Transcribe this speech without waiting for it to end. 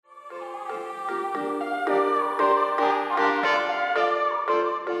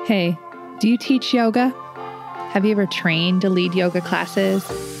Hey, do you teach yoga? Have you ever trained to lead yoga classes,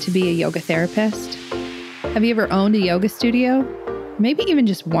 to be a yoga therapist? Have you ever owned a yoga studio? Maybe even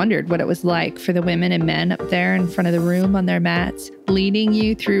just wondered what it was like for the women and men up there in front of the room on their mats, leading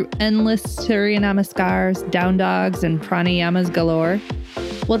you through endless Surya Namaskars, down dogs, and pranayamas galore?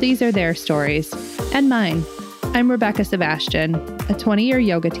 Well, these are their stories, and mine. I'm Rebecca Sebastian, a 20-year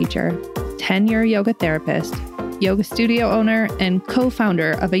yoga teacher, 10-year yoga therapist, yoga studio owner, and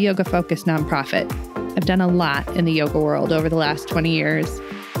co-founder of a yoga-focused nonprofit. I've done a lot in the yoga world over the last 20 years,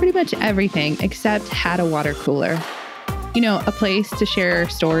 pretty much everything except had a water cooler. You know, a place to share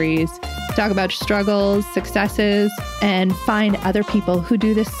stories, talk about struggles, successes, and find other people who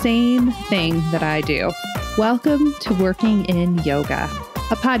do the same thing that I do. Welcome to Working in Yoga,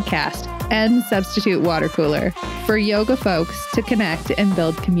 a podcast and substitute water cooler for yoga folks to connect and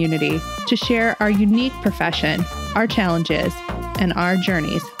build community, to share our unique profession, our challenges, and our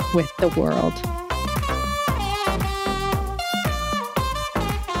journeys with the world.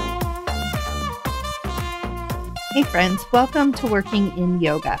 Hey friends, welcome to Working in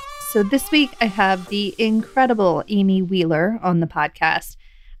Yoga. So this week I have the incredible Amy Wheeler on the podcast.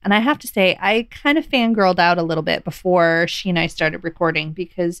 And I have to say, I kind of fangirled out a little bit before she and I started recording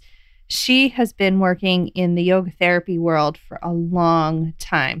because she has been working in the yoga therapy world for a long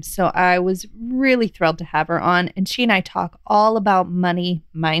time. So I was really thrilled to have her on. And she and I talk all about money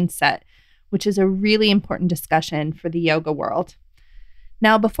mindset, which is a really important discussion for the yoga world.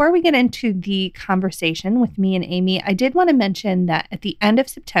 Now, before we get into the conversation with me and Amy, I did want to mention that at the end of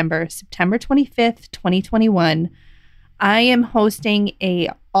September 25th, 2021, I am hosting a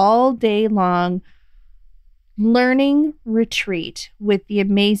all-day long learning retreat with the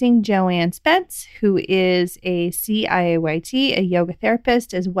amazing Joanne Spence, who is a CIAYT, a yoga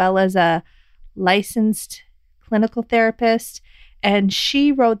therapist, as well as a licensed clinical therapist. And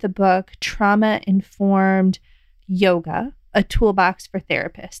she wrote the book, Trauma-Informed Yoga, a toolbox for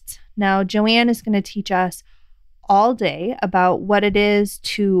therapists. Now, Joanne is going to teach us all day about what it is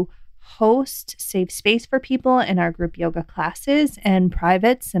to host safe space for people in our group yoga classes and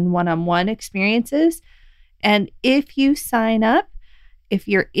privates and one-on-one experiences. And if you sign up, if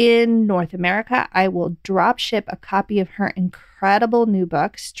you're in North America, I will drop ship a copy of her incredible new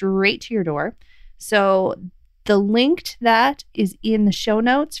book straight to your door. So the link to that is in the show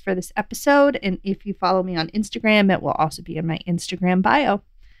notes for this episode. And if you follow me on Instagram, it will also be in my Instagram bio.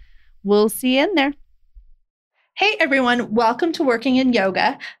 We'll see you in there. Hey, everyone. Welcome to Working in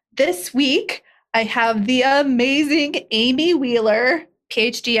Yoga. This week, I have the amazing Amy Wheeler,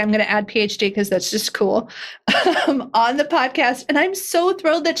 PhD. I'm going to add PhD because that's just cool, on the podcast. And I'm so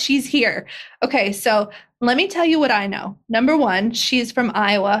thrilled that she's here. Okay, so let me tell you what I know. Number one, she's from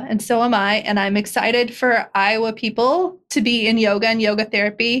Iowa, and so am I. And I'm excited for Iowa people to be in yoga and yoga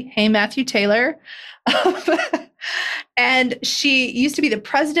therapy. Hey, Matthew Taylor. And she used to be the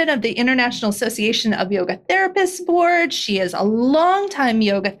president of the International Association of Yoga Therapists Board. She is a longtime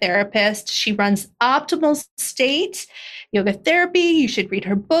yoga therapist. She runs Optimal State Yoga Therapy. You should read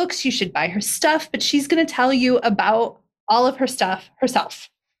her books. You should buy her stuff. But she's going to tell you about all of her stuff herself.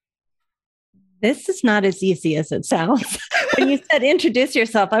 This is not as easy as it sounds. When you said introduce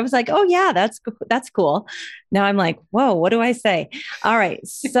yourself, I was like, oh yeah, that's cool. Now I'm like, whoa, what do I say? All right.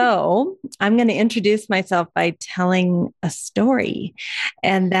 So I'm going to introduce myself by telling a story.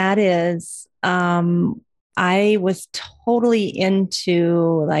 And that is, I was totally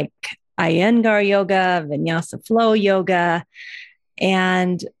into like Iyengar yoga, Vinyasa flow yoga.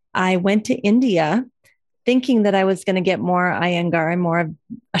 And I went to India thinking that I was going to get more Iyengar and more of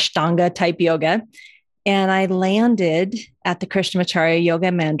Ashtanga type yoga. And I landed at the Krishnamacharya Yoga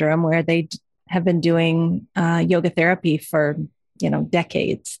Mandiram, where they have been doing yoga therapy for,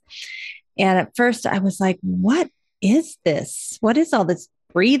 decades. And at first I was like, what is this? What is all this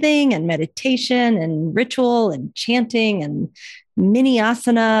breathing and meditation and ritual and chanting and mini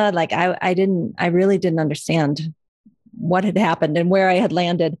asana? Like I really didn't understand what had happened and where I had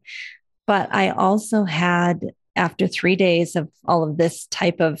landed. But I also had, after 3 days of all of this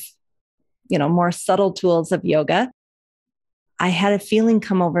type of, more subtle tools of yoga, I had a feeling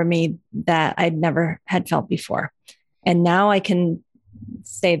come over me that I'd never had felt before. And now I can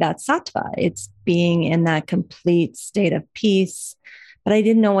say that's sattva. It's being in that complete state of peace. But I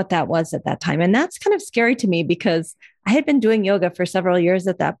didn't know what that was at that time. And that's kind of scary to me because I had been doing yoga for several years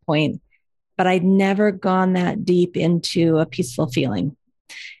at that point, but I'd never gone that deep into a peaceful feeling.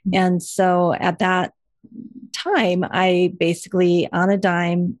 And so at that time, I basically, on a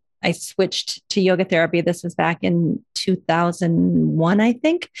dime, I switched to yoga therapy. This was back in 2001, I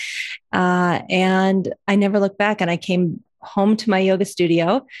think. And I never looked back. And I came home to my yoga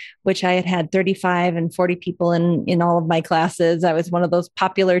studio, which I had 35 and 40 people in all of my classes. I was one of those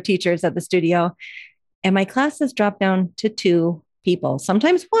popular teachers at the studio. And my classes dropped down to 2 people,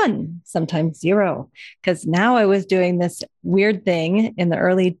 sometimes 1, sometimes 0. Because now I was doing this weird thing in the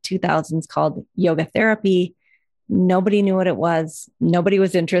early 2000s called yoga therapy. Nobody knew what it was. Nobody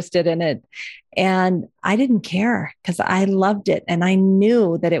was interested in it. And I didn't care because I loved it. And I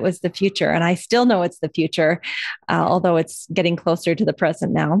knew that it was the future. And I still know it's the future, although it's getting closer to the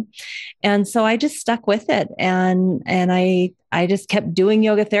present now. And so I just stuck with it. And I just kept doing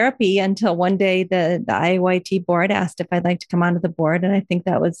yoga therapy until one day the IYT board asked if I'd like to come onto the board. And I think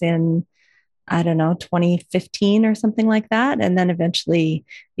that was in, I don't know, 2015 or something like that. And then eventually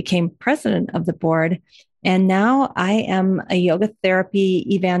became president of the board. And now I am a yoga therapy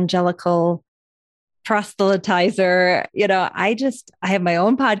evangelical proselytizer. I have my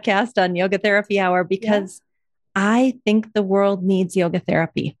own podcast on Yoga Therapy Hour because I think the world needs yoga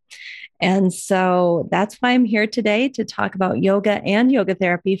therapy. And so that's why I'm here today to talk about yoga and yoga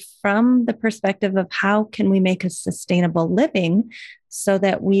therapy from the perspective of how can we make a sustainable living so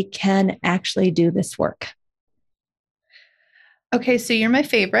that we can actually do this work. Okay, so you're my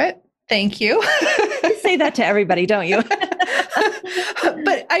favorite. Thank you. You say that to everybody, don't you?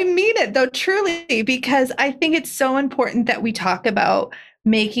 But I mean it though, truly, because I think it's so important that we talk about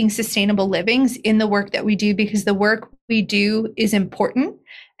making sustainable livings in the work that we do, because the work we do is important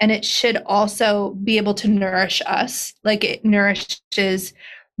and it should also be able to nourish us like it nourishes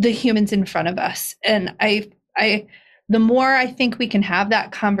the humans in front of us. And the more I think we can have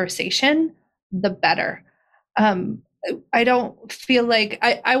that conversation, the better. I don't feel like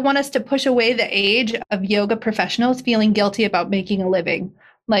I want us to push away the age of yoga professionals feeling guilty about making a living.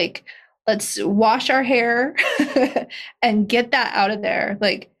 Like, let's wash our hair and get that out of there.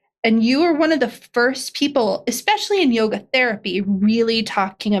 And you are one of the first people, especially in yoga therapy, really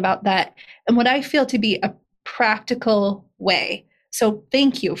talking about that and what I feel to be a practical way. So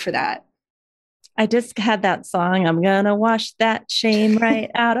thank you for that. I just had that song, I'm going to wash that shame right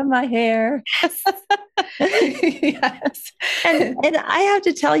out of my hair. Yes. And I have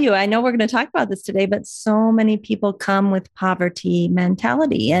to tell you, I know we're going to talk about this today, but so many people come with poverty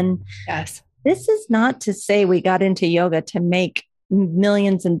mentality. And yes, this is not to say we got into yoga to make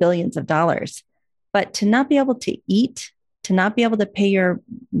millions and billions of dollars, but to not be able to eat, to not be able to pay your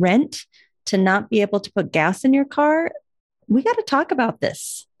rent, to not be able to put gas in your car. We got to talk about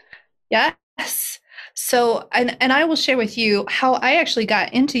this. Yes. So, and I will share with you how I actually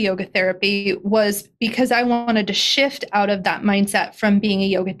got into yoga therapy was because I wanted to shift out of that mindset from being a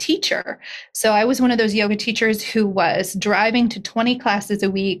yoga teacher. So I was one of those yoga teachers who was driving to 20 classes a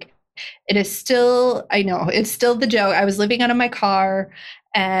week. It is still, I know, it's still the joke. I was living out of my car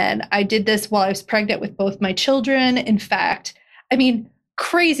and I did this while I was pregnant with both my children. In fact,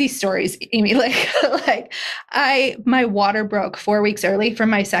 crazy stories, Amy. My water broke 4 weeks early for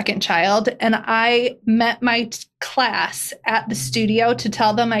my second child, and I met my class at the studio to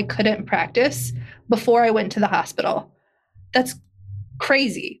tell them I couldn't practice before I went to the hospital. That's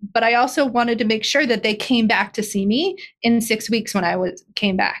crazy. But I also wanted to make sure that they came back to see me in 6 weeks when I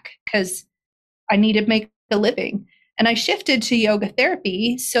came back, because I needed to make a living. And I shifted to yoga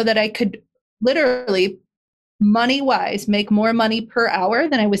therapy so that I could literally, money-wise, make more money per hour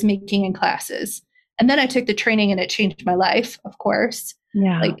than I was making in classes. And then I took the training and it changed my life, of course.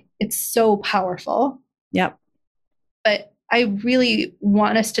 Yeah. It's so powerful. Yep. But I really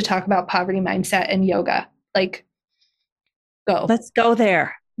want us to talk about poverty mindset and yoga. Go. Let's go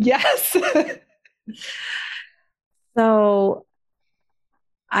there. Yes. So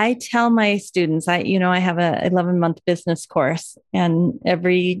I tell my students, I have a 11-month business course, and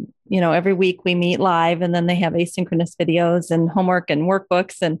every week we meet live, and then they have asynchronous videos and homework and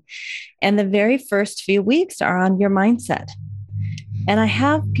workbooks. And the very first few weeks are on your mindset. And I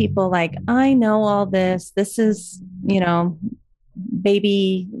have people like, I know all this. This is,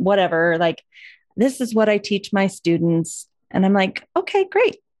 baby, whatever. This is what I teach my students. And I'm like, okay,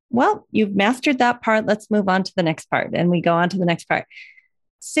 great. Well, you've mastered that part. Let's move on to the next part. And we go on to the next part.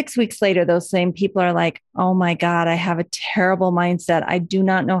 6 weeks later, those same people are like, oh my God, I have a terrible mindset. I do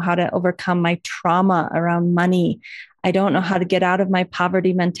not know how to overcome my trauma around money. I don't know how to get out of my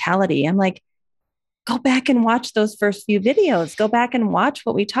poverty mentality. I'm like, go back and watch those first few videos. Go back and watch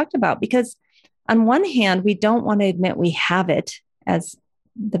what we talked about. Because on one hand, we don't want to admit we have it as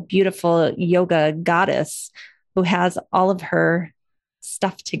the beautiful yoga goddess who has all of her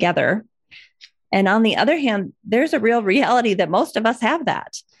stuff together. And on the other hand, there's a real reality that most of us have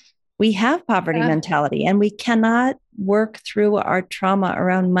that. We have poverty mentality, and we cannot work through our trauma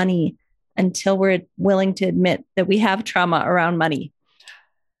around money until we're willing to admit that we have trauma around money.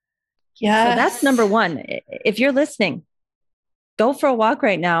 Yeah. So that's number one. If you're listening, go for a walk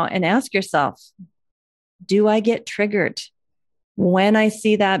right now and ask yourself, do I get triggered when I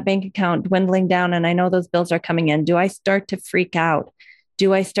see that bank account dwindling down and I know those bills are coming in? Do I start to freak out?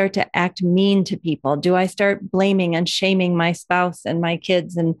 Do I start to act mean to people? Do I start blaming and shaming my spouse and my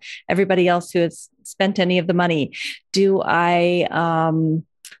kids and everybody else who has spent any of the money? Do I,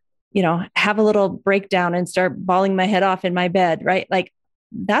 have a little breakdown and start bawling my head off in my bed, right? Like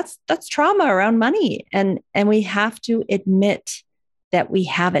that's trauma around money. And we have to admit that we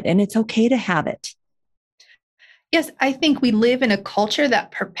have it, and it's okay to have it. Yes, I think we live in a culture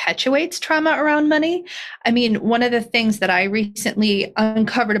that perpetuates trauma around money. I mean, one of the things that I recently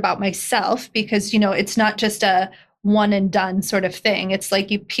uncovered about myself, because, it's not just a one and done sort of thing. It's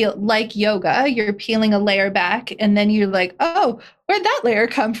like you peel, like yoga, you're peeling a layer back, and then you're like, oh, where'd that layer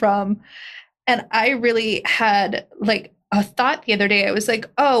come from? And I really had like a thought the other day. I was like,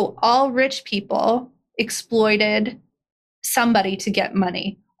 oh, all rich people exploited somebody to get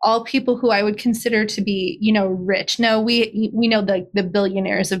money. All people who I would consider to be, rich. No, we know the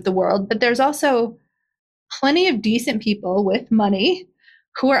billionaires of the world, but there's also plenty of decent people with money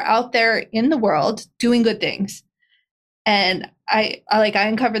who are out there in the world doing good things. And I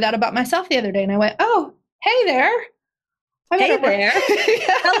uncovered that about myself the other day, and I went, "Oh, hey there, hey there,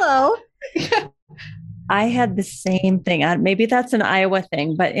 hello." Yeah. I had the same thing. Maybe that's an Iowa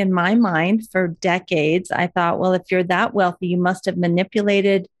thing, but in my mind for decades, I thought, well, if you're that wealthy, you must have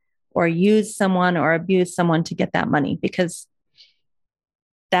manipulated or used someone or abused someone to get that money, because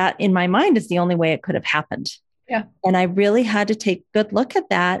that in my mind is the only way it could have happened. Yeah. And I really had to take a good look at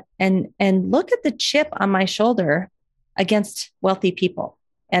that and look at the chip on my shoulder against wealthy people.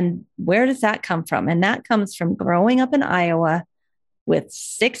 And where does that come from? And that comes from growing up in Iowa with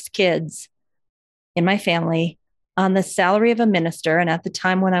 6 kids in my family on the salary of a minister. And at the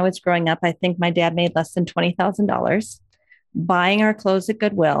time when I was growing up, I think my dad made less than $20,000, buying our clothes at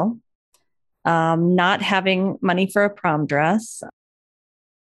Goodwill, not having money for a prom dress,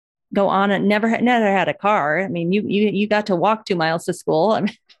 go on and never had a car. I mean, you got to walk 2 miles to school,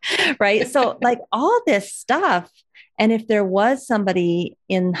 right? So like all this stuff. And if there was somebody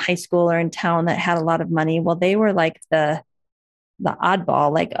in high school or in town that had a lot of money, well, they were like the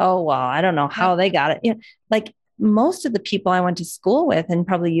oddball, like, oh, well, I don't know how they got it. Like most of the people I went to school with, and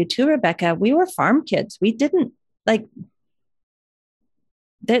probably you too, Rebecca, we were farm kids. We didn't like,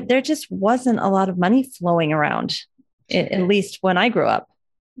 there just wasn't a lot of money flowing around, at least when I grew up.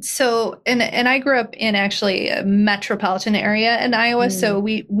 So, and I grew up in actually a metropolitan area in Iowa. So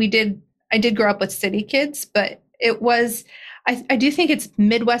I did grow up with city kids, but it was, I do think it's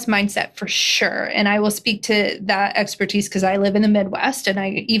Midwest mindset for sure. And I will speak to that expertise because I live in the Midwest,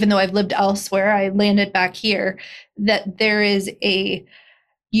 and even though I've lived elsewhere, I landed back here, that there is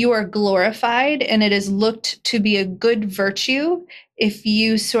you are glorified, and it is looked to be a good virtue if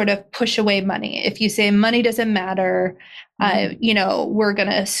you sort of push away money. If you say money doesn't matter, we're going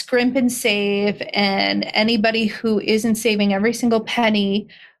to scrimp and save, and anybody who isn't saving every single penny,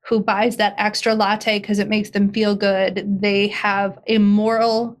 who buys that extra latte because it makes them feel good, they have a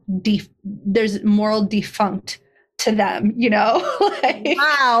there's moral defunct to them, like,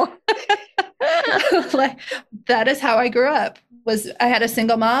 wow. Like, that is how I grew up. I had a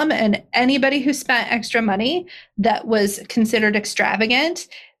single mom, and anybody who spent extra money that was considered extravagant,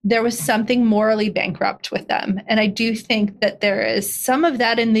 there was something morally bankrupt with them. And I do think that there is some of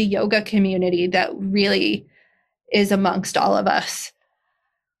that in the yoga community that really is amongst all of us.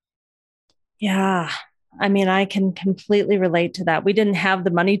 Yeah. I mean, I can completely relate to that. We didn't have the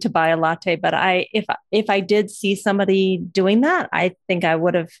money to buy a latte, but if I did see somebody doing that, I think I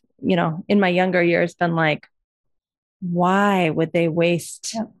would have, in my younger years been like, why would they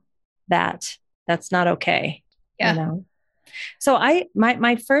waste that? That's not okay. Yeah. So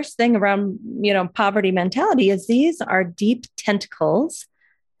my first thing around, poverty mentality is these are deep tentacles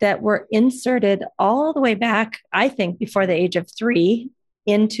that were inserted all the way back, I think, before the age of 3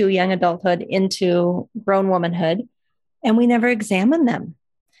 into young adulthood, into grown womanhood, and we never examined them.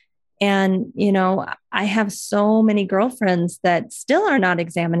 And, I have so many girlfriends that still are not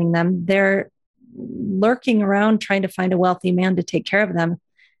examining them. They're lurking around trying to find a wealthy man to take care of them.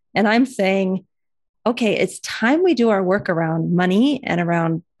 And I'm saying, okay, it's time we do our work around money and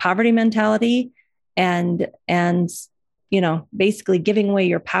around poverty mentality and basically giving away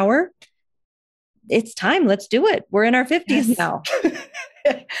your power. It's time. Let's do it. We're in our 50s now.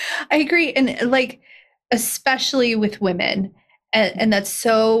 I agree. And like, especially with women, And that's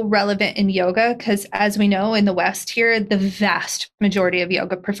so relevant in yoga because, as we know in the West here, the vast majority of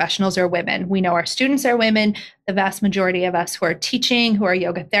yoga professionals are women. We know our students are women. The vast majority of us who are teaching, who are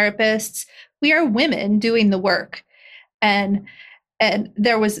yoga therapists, we are women doing the work. And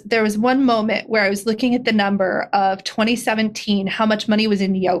there was one moment where I was looking at the number of 2017, how much money was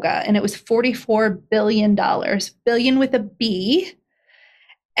in yoga, and it was $44 billion, billion with a B,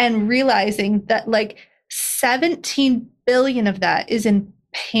 and realizing that like 17 billion of that is in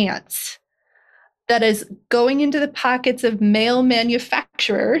pants that is going into the pockets of male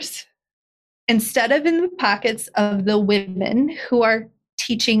manufacturers instead of in the pockets of the women who are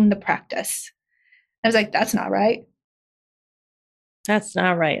teaching the practice. I was like, that's not right. That's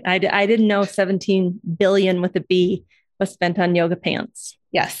not right. I didn't know 17 billion with a B was spent on yoga pants.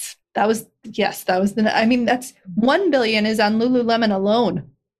 I mean, that's 1 billion is on Lululemon alone.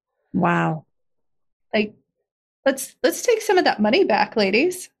 Wow. Like, let's take some of that money back,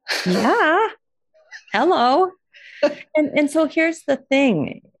 ladies. Yeah. Hello. And so here's the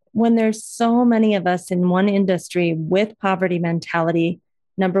thing. When there's so many of us in one industry with poverty mentality,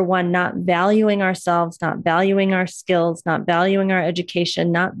 number one, not valuing ourselves, not valuing our skills, not valuing our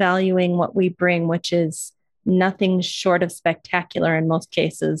education, not valuing what we bring, which is nothing short of spectacular in most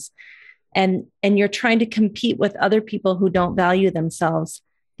cases. And you're trying to compete with other people who don't value themselves,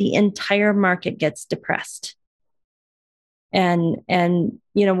 the entire market gets depressed. And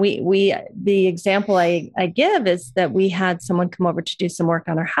you know, we the example I give is that we had someone come over to do some work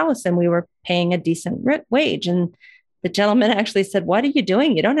on our house, and we were paying a decent wage. And the gentleman actually said, "What are you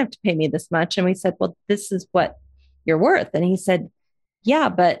doing? You don't have to pay me this much." And we said, "Well, this is what you're worth." And he said, "Yeah,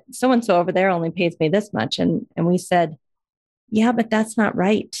 but so and so over there only pays me this much." And we said, "Yeah, but that's not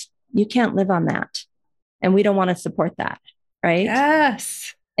right. You can't live on that, and we don't want to support that." Right?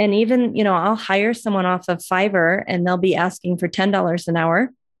 Yes. And even, you know, I'll hire someone off of Fiverr and they'll be asking for $10 an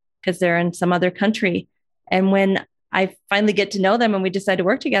hour because they're in some other country. And when I finally get to know them and we decide to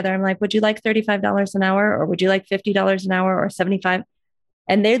work together, I'm like, would you like $35 an hour, or would you like $50 an hour, or 75?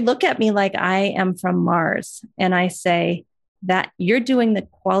 And they look at me like I am from Mars. And I say that you're doing the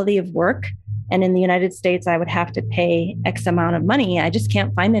quality of work. And in the United States, I would have to pay X amount of money. I just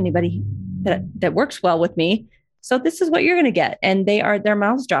can't find anybody that works well with me. So this is what you're going to get. And their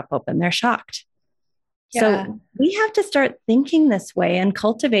mouths drop open. They're shocked. Yeah. So we have to start thinking this way and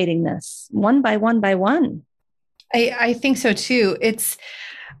cultivating this one by one by one. I think so too. It's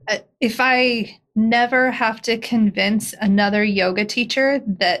if I never have to convince another yoga teacher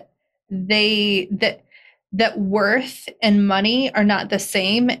that that worth and money are not the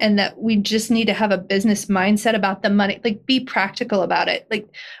same, and that we just need to have a business mindset about the money, like be practical about it. Like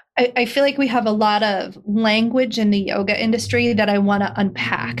I feel like we have a lot of language in the yoga industry that I want to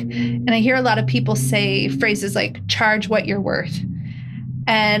unpack. And I hear a lot of people say phrases like charge what you're worth.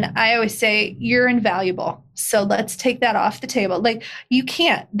 And I always say you're invaluable. So let's take that off the table. Like you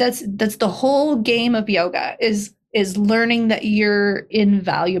can't. That's the whole game of yoga is learning that you're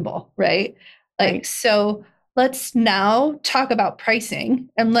invaluable, right? Like right. So let's now talk about pricing,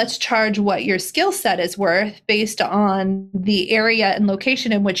 and let's charge what your skill set is worth based on the area and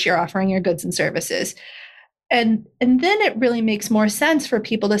location in which you're offering your goods and services. And then it really makes more sense for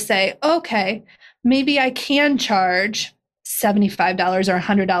people to say, okay, maybe I can charge $75 or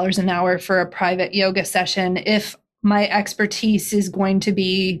 $100 an hour for a private yoga session if my expertise is going to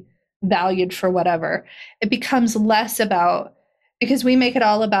be valued for whatever. It becomes less about, because we make it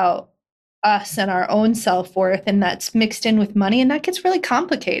all about us and our own self-worth, and that's mixed in with money, and that gets really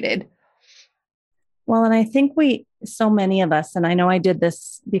complicated. Well, and I think so many of us, and I know I did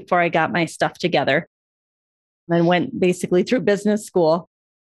this before I got my stuff together and went basically through business school,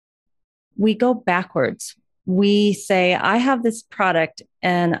 we go backwards. We say, I have this product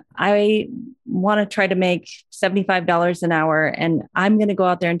and I want to try to make $75 an hour, and I'm going to go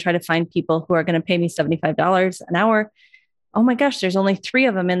out there and try to find people who are going to pay me $75 an hour. Oh my gosh, there's only 3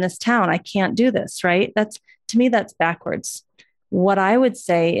 of them in this town. I can't do this, right? To me, that's backwards. What I would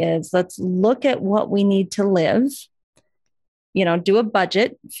say is let's look at what we need to live, do a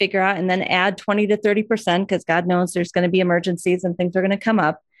budget, figure out, and then add 20 to 30%, because God knows there's going to be emergencies and things are going to come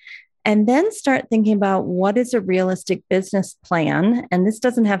up. And then start thinking about what is a realistic business plan. And this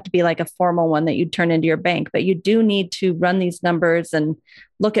doesn't have to be like a formal one that you turn into your bank, but you do need to run these numbers and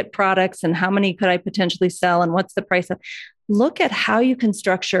look at products and how many could I potentially sell and what's the price of. Look at how you can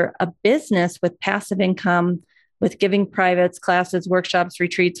structure a business with passive income, with giving privates, classes, workshops,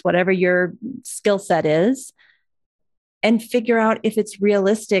 retreats, whatever your skill set is, and figure out if it's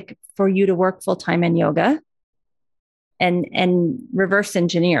realistic for you to work full-time in yoga and reverse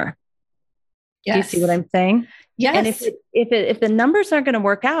engineer. Do you see what Yes. I'm saying? And Yes. if the numbers aren't going to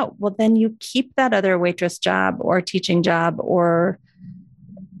work out, well, then you keep that other waitress job or teaching job or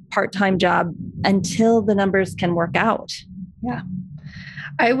part-time job until the numbers can work out. Yeah.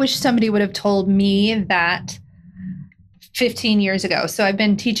 I wish somebody would have told me that 15 years ago. So I've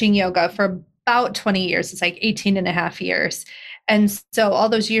been teaching yoga for about 20 years. It's like 18 and a half years. And so all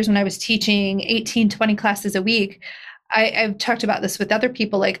those years when I was teaching 18, 20 classes a week, I've talked about this with other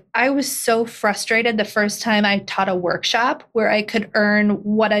people. Like, I was so frustrated the first time I taught a workshop where I could earn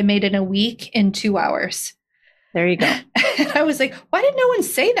what I made in a week in 2 hours. There you go. And I was like, why did no one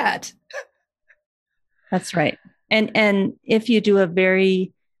say that? That's right. And if you do a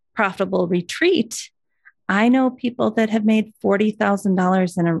very profitable retreat, I know people that have made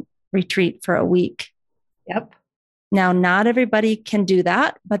 $40,000 in a retreat for a week. Yep. Now, not everybody can do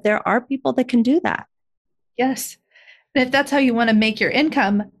that, but there are people that can do that. Yes. And if that's how you want to make your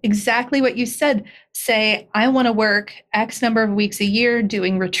income, exactly what you said, say, I want to work X number of weeks a year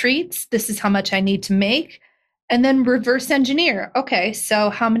doing retreats. This is how much I need to make. And then reverse engineer. Okay, so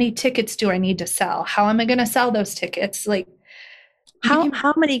how many tickets do I need to sell? How am I going to sell those tickets? Like,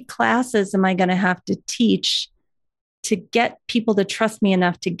 how many classes am I going to have to teach to get people to trust me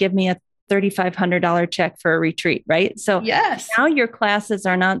enough to give me a $3,500 check for a retreat, right? So yes. Now your classes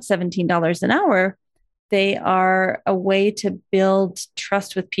are not $17 an hour. They are a way to build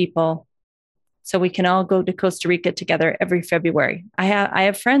trust with people so we can all go to Costa Rica together every February. I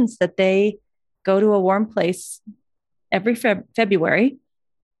have friends that they go to a warm place every February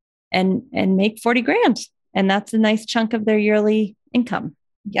and make 40 grand. And that's a nice chunk of their yearly income.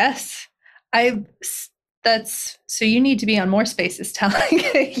 Yes. That's so you need to be on more spaces telling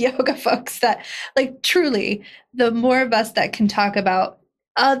yoga folks that, like, truly, the more of us that can talk about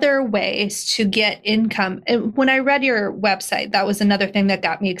other ways to get income. And when I read your website, that was another thing that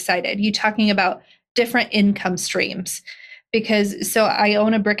got me excited. You talking about different income streams. Because so I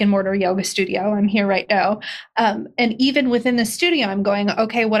own a brick and mortar yoga studio. I'm here right now. And even within the studio, I'm going,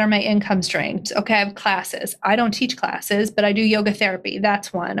 okay, what are my income streams? Okay, I have classes. I don't teach classes, but I do yoga therapy.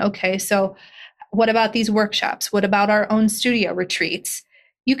 That's one. Okay, so what about these workshops? What about our own studio retreats?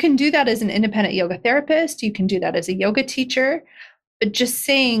 You can do that as an independent yoga therapist. You can do that as a yoga teacher. But just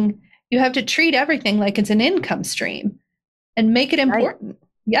saying you have to treat everything like it's an income stream and make it important. Right.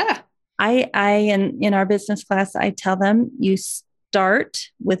 Yeah. In our business class, I tell them you start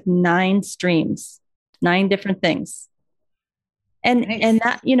with 9 streams, 9 different things. And nice. And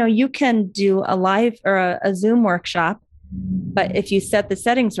that, you can do a live or a Zoom workshop, but if you set the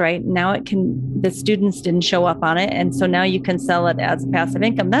settings right, now the students didn't show up on it. And so now you can sell it as passive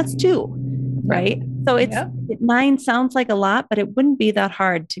income. That's 2, right? Yep. So 9 sounds like a lot, but it wouldn't be that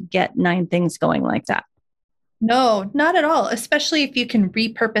hard to get 9 things going like that. No, not at all. Especially if you can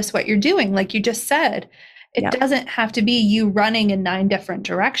repurpose what you're doing. Like you just said, it doesn't have to be you running in 9 different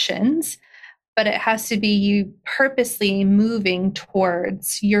directions, but it has to be you purposely moving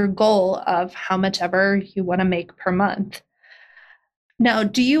towards your goal of how much ever you want to make per month. Now,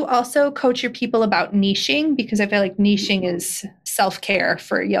 do you also coach your people about niching? Because I feel like niching is self-care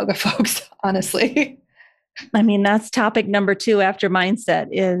for yoga folks, honestly. I mean, that's topic number 2 after mindset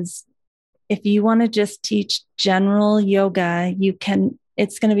is if you want to just teach general yoga,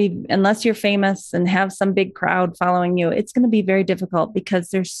 it's going to be, unless you're famous and have some big crowd following you, it's going to be very difficult because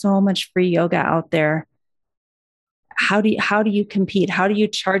there's so much free yoga out there. How do you compete? How do you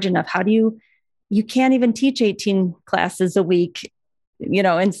charge enough? You can't even teach 18 classes a week,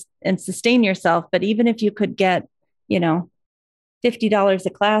 and sustain yourself. But even if you could get, $50 a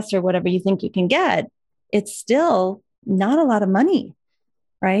class or whatever you think you can get, it's still not a lot of money.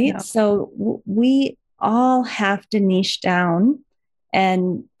 Right. No. So we all have to niche down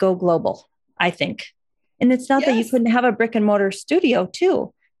and go global, I think. And it's not that you couldn't have a brick and mortar studio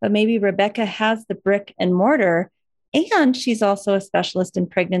too, but maybe Rebecca has the brick and mortar and she's also a specialist in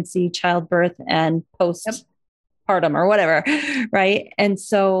pregnancy, childbirth, and postpartum or whatever. Right. And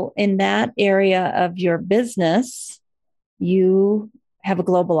so in that area of your business, you have a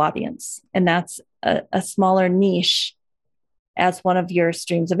global audience, and that's a smaller niche as one of your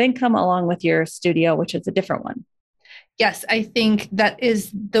streams of income, along with your studio, which is a different one. Yes, I think that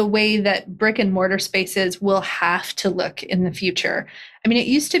is the way that brick and mortar spaces will have to look in the future. I mean, it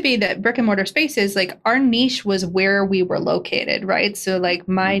used to be that brick and mortar spaces, like our niche was where we were located, right? So like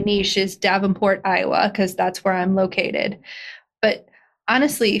my niche is Davenport, Iowa, because that's where I'm located. But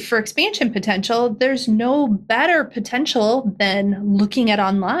honestly, for expansion potential, there's no better potential than looking at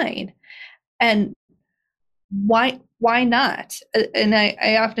online. And why not? And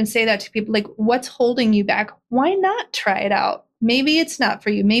I often say that to people, like, what's holding you back? Why not try it out? maybe it's not for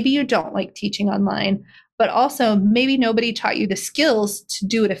you. Maybe you don't like teaching online, but also maybe nobody taught you the skills to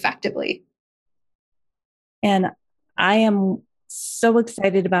do it effectively. And I am so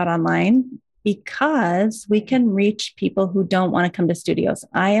excited about online because we can reach people who don't want to come to studios.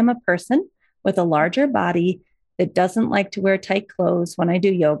 I am a person with a larger body that doesn't like to wear tight clothes when I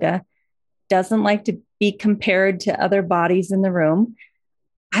do yoga, doesn't like to be compared to other bodies in the room.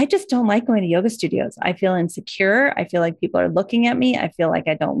 I just don't like going to yoga studios. I feel insecure. I feel like people are looking at me. I feel like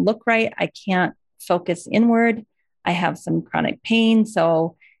I don't look right. I can't focus inward. I have some chronic pain.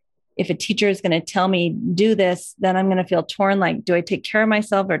 So if a teacher is going to tell me do this, then I'm going to feel torn. Like, do I take care of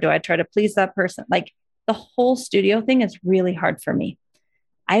myself or do I try to please that person? Like the whole studio thing is really hard for me.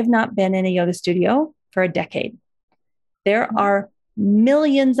 I have not been in a yoga studio for a decade. There are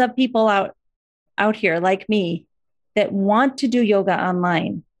millions of people out here like me that want to do yoga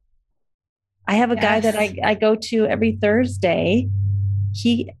online. I have a guy that I go to every Thursday.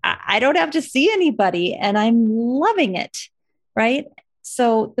 I don't have to see anybody and I'm loving it. Right.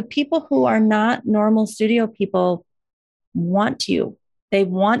 So the people who are not normal studio people want you. They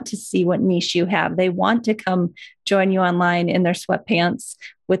want to see what niche you have. They want to come join you online in their sweatpants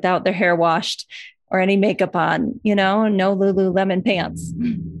without their hair washed or any makeup on, no Lululemon pants.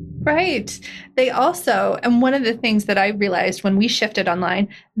 Right. They also, and one of the things that I realized when we shifted online,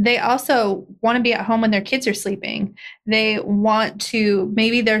 they also want to be at home when their kids are sleeping. They want to,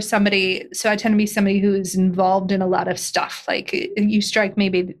 maybe there's somebody, so I tend to be somebody who's involved in a lot of stuff. Like you strike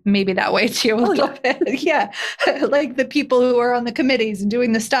maybe that way too a little bit. Yeah. Like the people who are on the committees and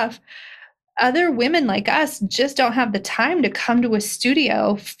doing the stuff. Other women like us just don't have the time to come to a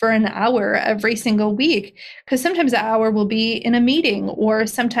studio for an hour every single week because sometimes the hour will be in a meeting or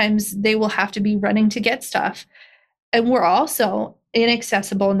sometimes they will have to be running to get stuff. And we're also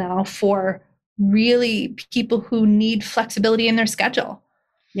inaccessible now for really people who need flexibility in their schedule.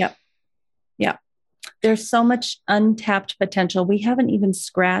 Yep. Yep. There's so much untapped potential. We haven't even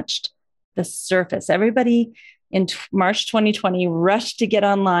scratched the surface. Everybody in March 2020 rushed to get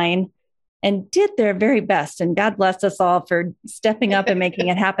online and did their very best. And God bless us all for stepping up and making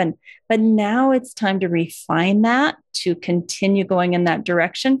it happen. But now it's time to refine that, to continue going in that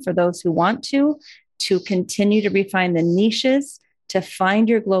direction for those who want to continue to refine the niches, to find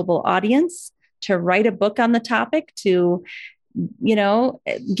your global audience, to write a book on the topic, to,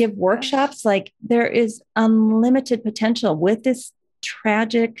 give workshops. Like there is unlimited potential with this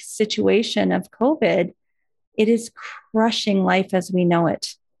tragic situation of COVID. It is crushing life as we know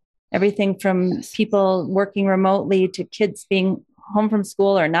it. Everything from people working remotely to kids being home from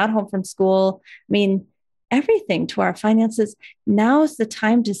school or not home from school. I mean, everything to our finances. Now is the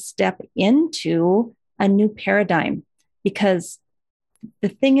time to step into a new paradigm because the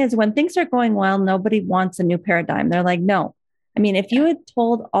thing is, when things are going well, nobody wants a new paradigm. They're like, no. I mean, if you had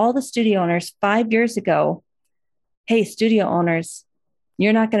told all the studio owners 5 years ago, hey, studio owners,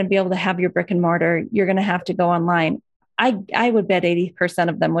 you're not going to be able to have your brick and mortar. You're going to have to go online. I would bet 80%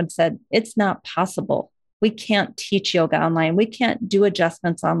 of them would have said, it's not possible. We can't teach yoga online. We can't do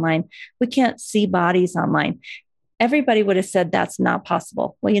adjustments online. We can't see bodies online. Everybody would have said that's not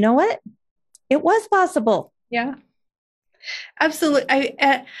possible. Well, you know what? It was possible. Yeah. Absolutely.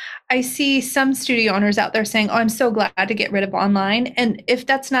 I see some studio owners out there saying, oh, I'm so glad to get rid of online. And if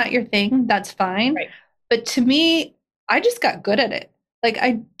that's not your thing, that's fine. Right. But to me, I just got good at it. Like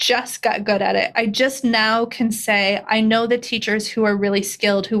I just got good at it. I just now can say, I know the teachers who are really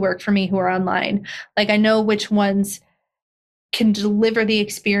skilled, who work for me, who are online. Like I know which ones can deliver the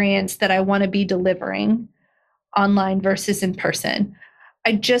experience that I want to be delivering online versus in person.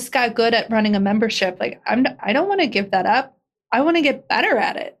 I just got good at running a membership. Like I don't want to give that up. I want to get better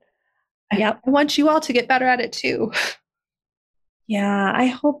at it. Yep. I want you all to get better at it too. Yeah. I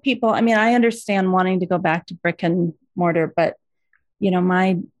hope people, I understand wanting to go back to brick and mortar, but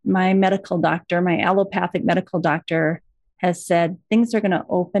my medical doctor, my allopathic medical doctor has said things are going to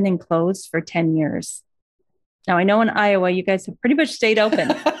open and close for 10 years. Now, I know in Iowa, you guys have pretty much stayed open.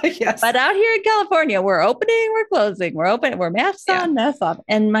 Yes. But out here in California, we're opening, we're closing, we're open, we're masks on, masks off.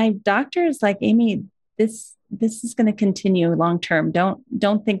 And my doctor is like, Amy, this is going to continue long term.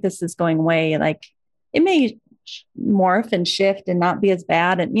 Don't think this is going away. Like it may morph and shift and not be as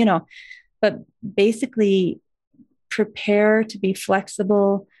bad. And, but basically, prepare to be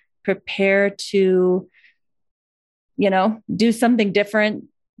flexible, prepare to, do something different.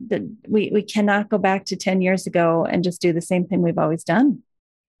 That we cannot go back to 10 years ago and just do the same thing we've always done.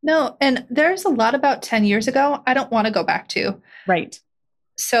 No, and there's a lot about 10 years ago I don't want to go back to. Right.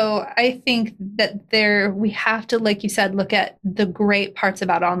 So I think that we have to, like you said, look at the great parts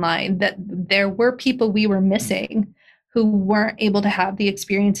about online, that there were people we were missing who weren't able to have the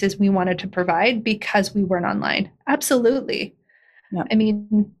experiences we wanted to provide because we weren't online. Absolutely. Yep. I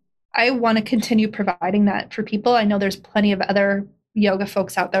mean, I want to continue providing that for people. I know there's plenty of other yoga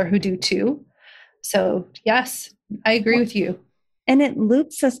folks out there who do too. So yes, I agree with you. And it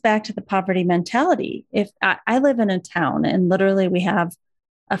loops us back to the poverty mentality. If I live in a town and literally we have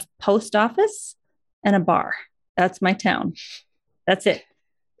a post office and a bar, that's my town. That's it.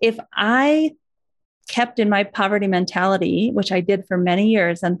 If I kept in my poverty mentality, which I did for many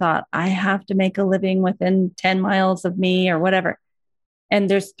years, and thought I have to make a living within 10 miles of me or whatever. And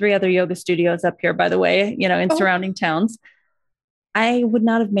there's 3 other yoga studios up here, by the way, in surrounding towns. I would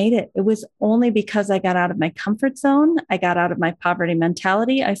not have made it. It was only because I got out of my comfort zone. I got out of my poverty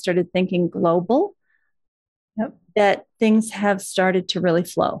mentality. I started thinking global, that things have started to really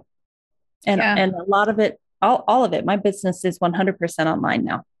flow. And a lot of it, all of it, my business is 100% online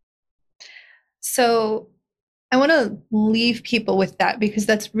now. So I want to leave people with that because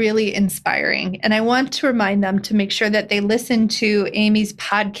that's really inspiring. And I want to remind them to make sure that they listen to Amy's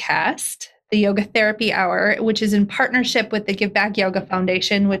podcast, the Yoga Therapy Hour, which is in partnership with the Give Back Yoga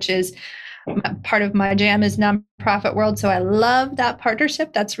Foundation, which is part of my jam is nonprofit world. So I love that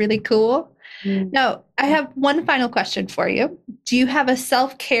partnership. That's really cool. Now, I have one final question for you. Do you have a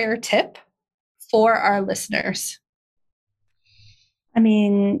self-care tip for our listeners? I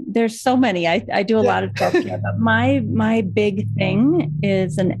mean, there's so many. I do a lot of self-care, but my big thing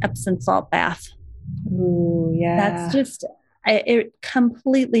is an Epsom salt bath. Ooh, yeah. That's just, it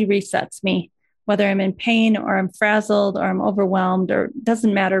completely resets me, whether I'm in pain or I'm frazzled or I'm overwhelmed, or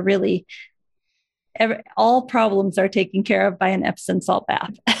doesn't matter really. All problems are taken care of by an Epsom salt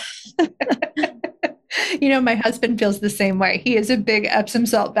bath. My husband feels the same way. He is a big Epsom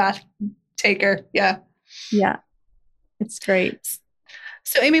salt bath taker. Yeah. Yeah. It's great.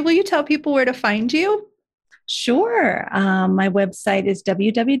 So, Amy, will you tell people where to find you? Sure. My website is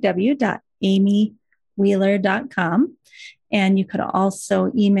www.amywheeler.com. And you could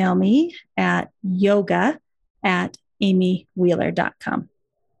also email me at yoga@amywheeler.com.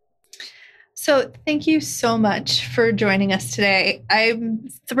 So thank you so much for joining us today. I'm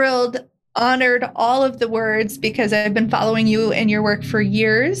thrilled, honored, all of the words, because I've been following you and your work for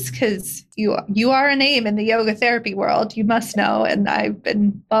years, because you are a name in the yoga therapy world, you must know, and I've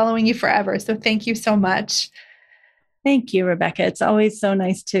been following you forever. So thank you so much. Thank you, Rebecca. It's always so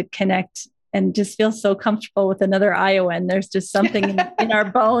nice to connect and just feel so comfortable with another Iowan. There's just something in our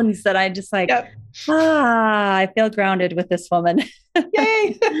bones that I just like, I feel grounded with this woman.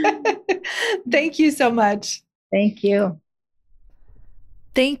 Yay. Thank you so much. Thank you.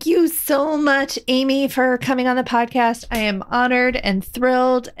 Thank you so much, Amy, for coming on the podcast. I am honored and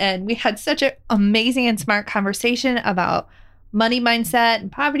thrilled. And we had such an amazing and smart conversation about money mindset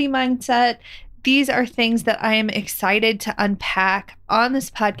and poverty mindset. These are things that I am excited to unpack on this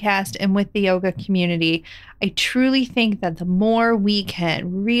podcast and with the yoga community. I truly think that the more we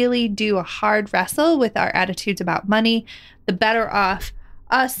can really do a hard wrestle with our attitudes about money, the better off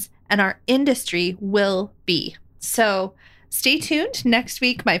us and our industry will be. So stay tuned. Next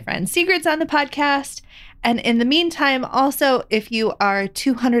week, my friend Sigrid's on the podcast. And in the meantime, also, if you are a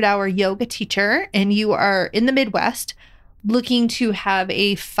 200-hour yoga teacher and you are in the Midwest, looking to have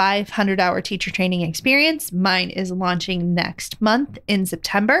a 500-hour teacher training experience, mine is launching next month in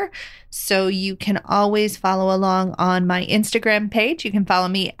September. So you can always follow along on my Instagram page. You can follow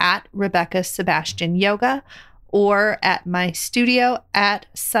me at Rebecca Sebastian Yoga, or at my studio at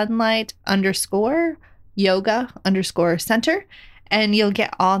sunlight_yoga_center. And you'll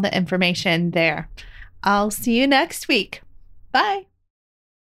get all the information there. I'll see you next week. Bye.